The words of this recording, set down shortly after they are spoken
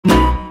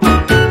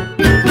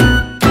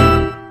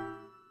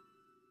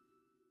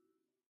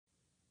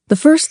The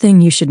first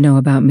thing you should know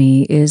about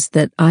me is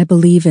that I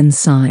believe in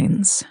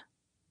signs,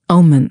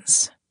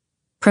 omens,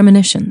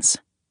 premonitions.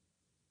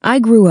 I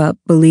grew up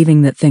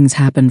believing that things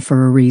happen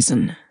for a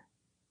reason.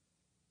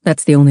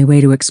 That's the only way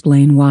to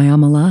explain why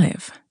I'm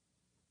alive.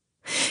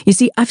 You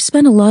see, I've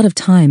spent a lot of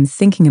time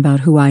thinking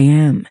about who I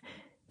am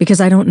because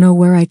I don't know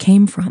where I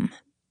came from.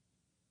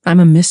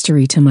 I'm a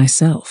mystery to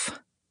myself.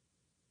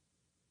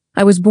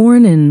 I was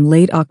born in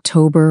late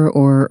October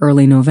or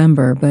early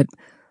November, but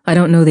I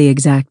don't know the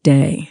exact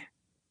day.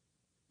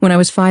 When I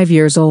was 5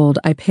 years old,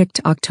 I picked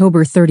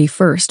October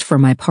 31st for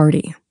my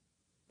party,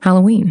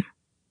 Halloween.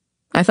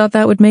 I thought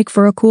that would make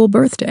for a cool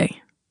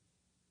birthday.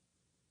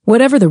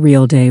 Whatever the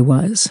real day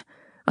was,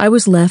 I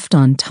was left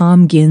on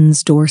Tom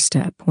Ginn's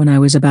doorstep when I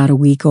was about a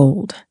week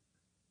old.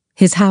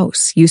 His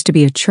house used to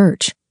be a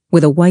church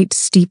with a white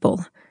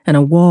steeple and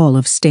a wall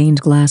of stained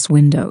glass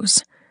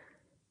windows.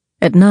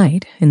 At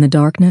night, in the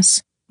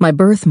darkness, my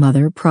birth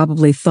mother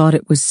probably thought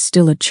it was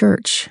still a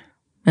church,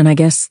 and I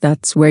guess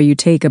that's where you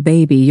take a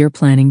baby you're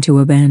planning to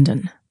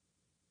abandon.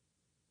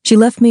 She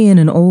left me in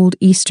an old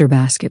Easter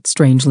basket,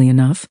 strangely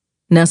enough,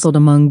 nestled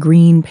among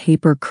green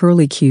paper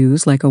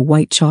curlicues like a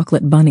white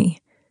chocolate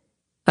bunny.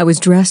 I was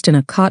dressed in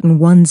a cotton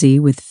onesie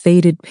with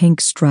faded pink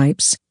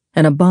stripes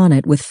and a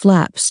bonnet with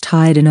flaps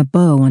tied in a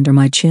bow under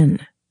my chin.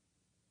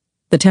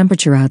 The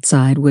temperature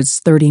outside was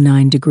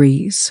 39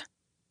 degrees.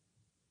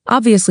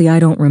 Obviously, I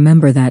don't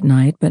remember that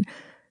night, but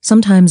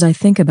sometimes I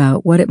think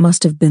about what it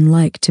must have been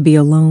like to be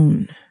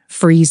alone,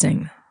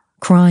 freezing,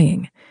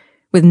 crying,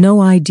 with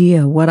no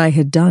idea what I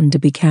had done to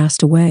be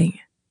cast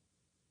away.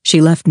 She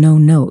left no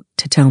note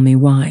to tell me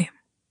why.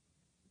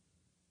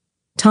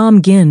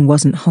 Tom Ginn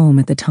wasn't home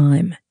at the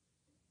time.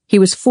 He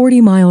was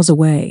 40 miles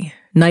away,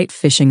 night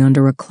fishing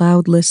under a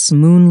cloudless,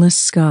 moonless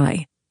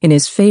sky in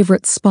his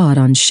favorite spot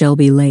on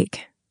Shelby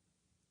Lake.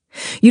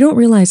 You don't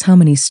realize how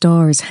many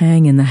stars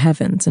hang in the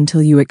heavens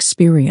until you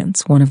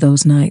experience one of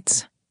those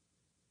nights.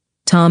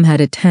 Tom had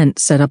a tent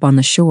set up on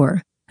the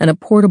shore and a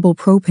portable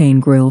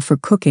propane grill for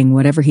cooking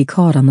whatever he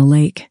caught on the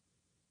lake.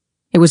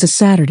 It was a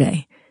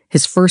Saturday,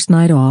 his first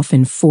night off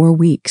in 4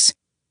 weeks,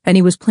 and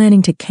he was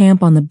planning to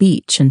camp on the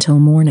beach until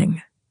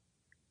morning.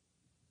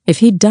 If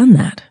he'd done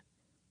that,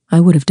 I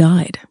would have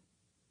died.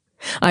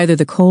 Either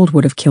the cold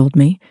would have killed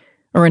me,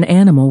 or an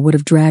animal would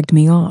have dragged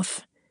me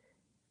off.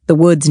 The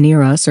woods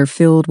near us are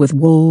filled with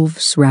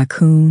wolves,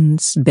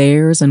 raccoons,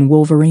 bears, and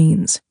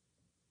wolverines.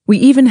 We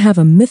even have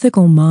a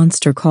mythical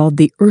monster called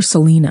the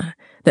Ursulina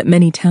that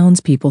many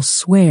townspeople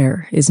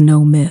swear is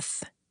no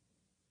myth.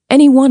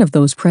 Any one of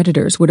those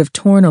predators would have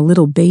torn a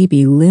little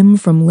baby limb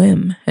from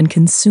limb and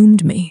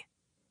consumed me.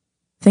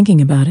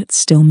 Thinking about it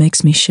still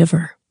makes me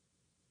shiver.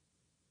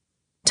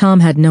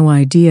 Tom had no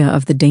idea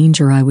of the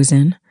danger I was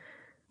in,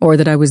 or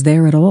that I was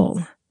there at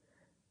all.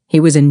 He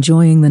was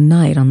enjoying the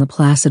night on the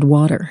placid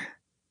water.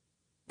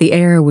 The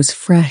air was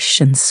fresh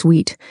and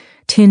sweet,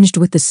 tinged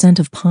with the scent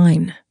of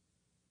pine.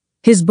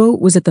 His boat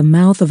was at the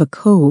mouth of a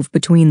cove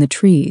between the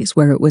trees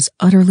where it was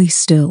utterly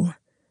still.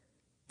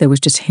 There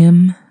was just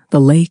him, the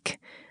lake,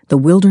 the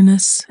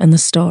wilderness, and the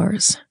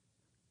stars.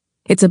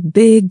 It's a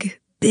big,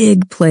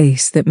 big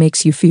place that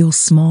makes you feel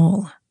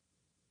small.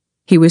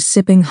 He was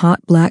sipping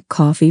hot black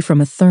coffee from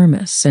a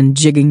thermos and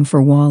jigging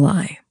for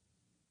walleye.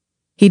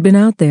 He'd been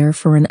out there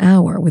for an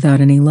hour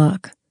without any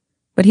luck,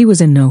 but he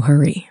was in no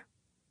hurry.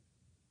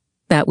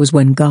 That was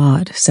when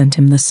God sent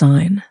him the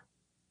sign.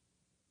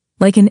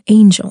 Like an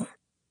angel,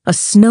 a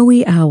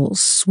snowy owl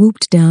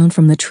swooped down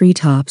from the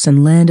treetops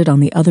and landed on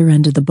the other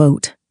end of the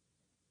boat.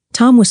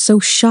 Tom was so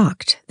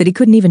shocked that he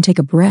couldn't even take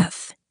a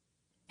breath.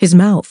 His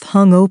mouth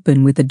hung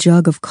open with a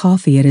jug of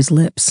coffee at his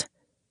lips.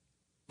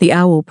 The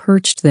owl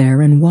perched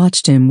there and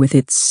watched him with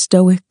its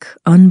stoic,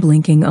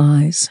 unblinking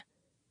eyes.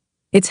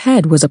 Its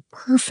head was a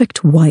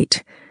perfect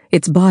white,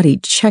 its body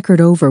checkered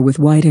over with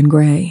white and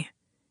gray.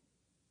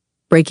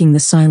 Breaking the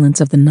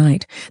silence of the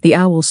night, the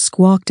owl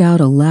squawked out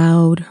a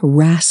loud,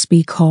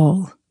 raspy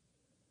call.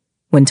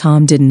 When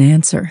Tom didn't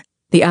answer,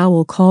 the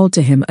owl called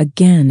to him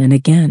again and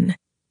again,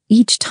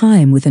 each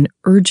time with an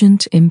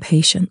urgent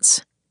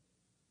impatience.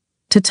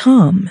 To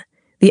Tom,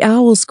 the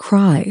owl's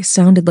cry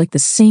sounded like the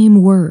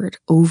same word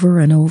over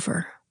and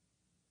over.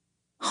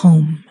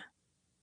 Home.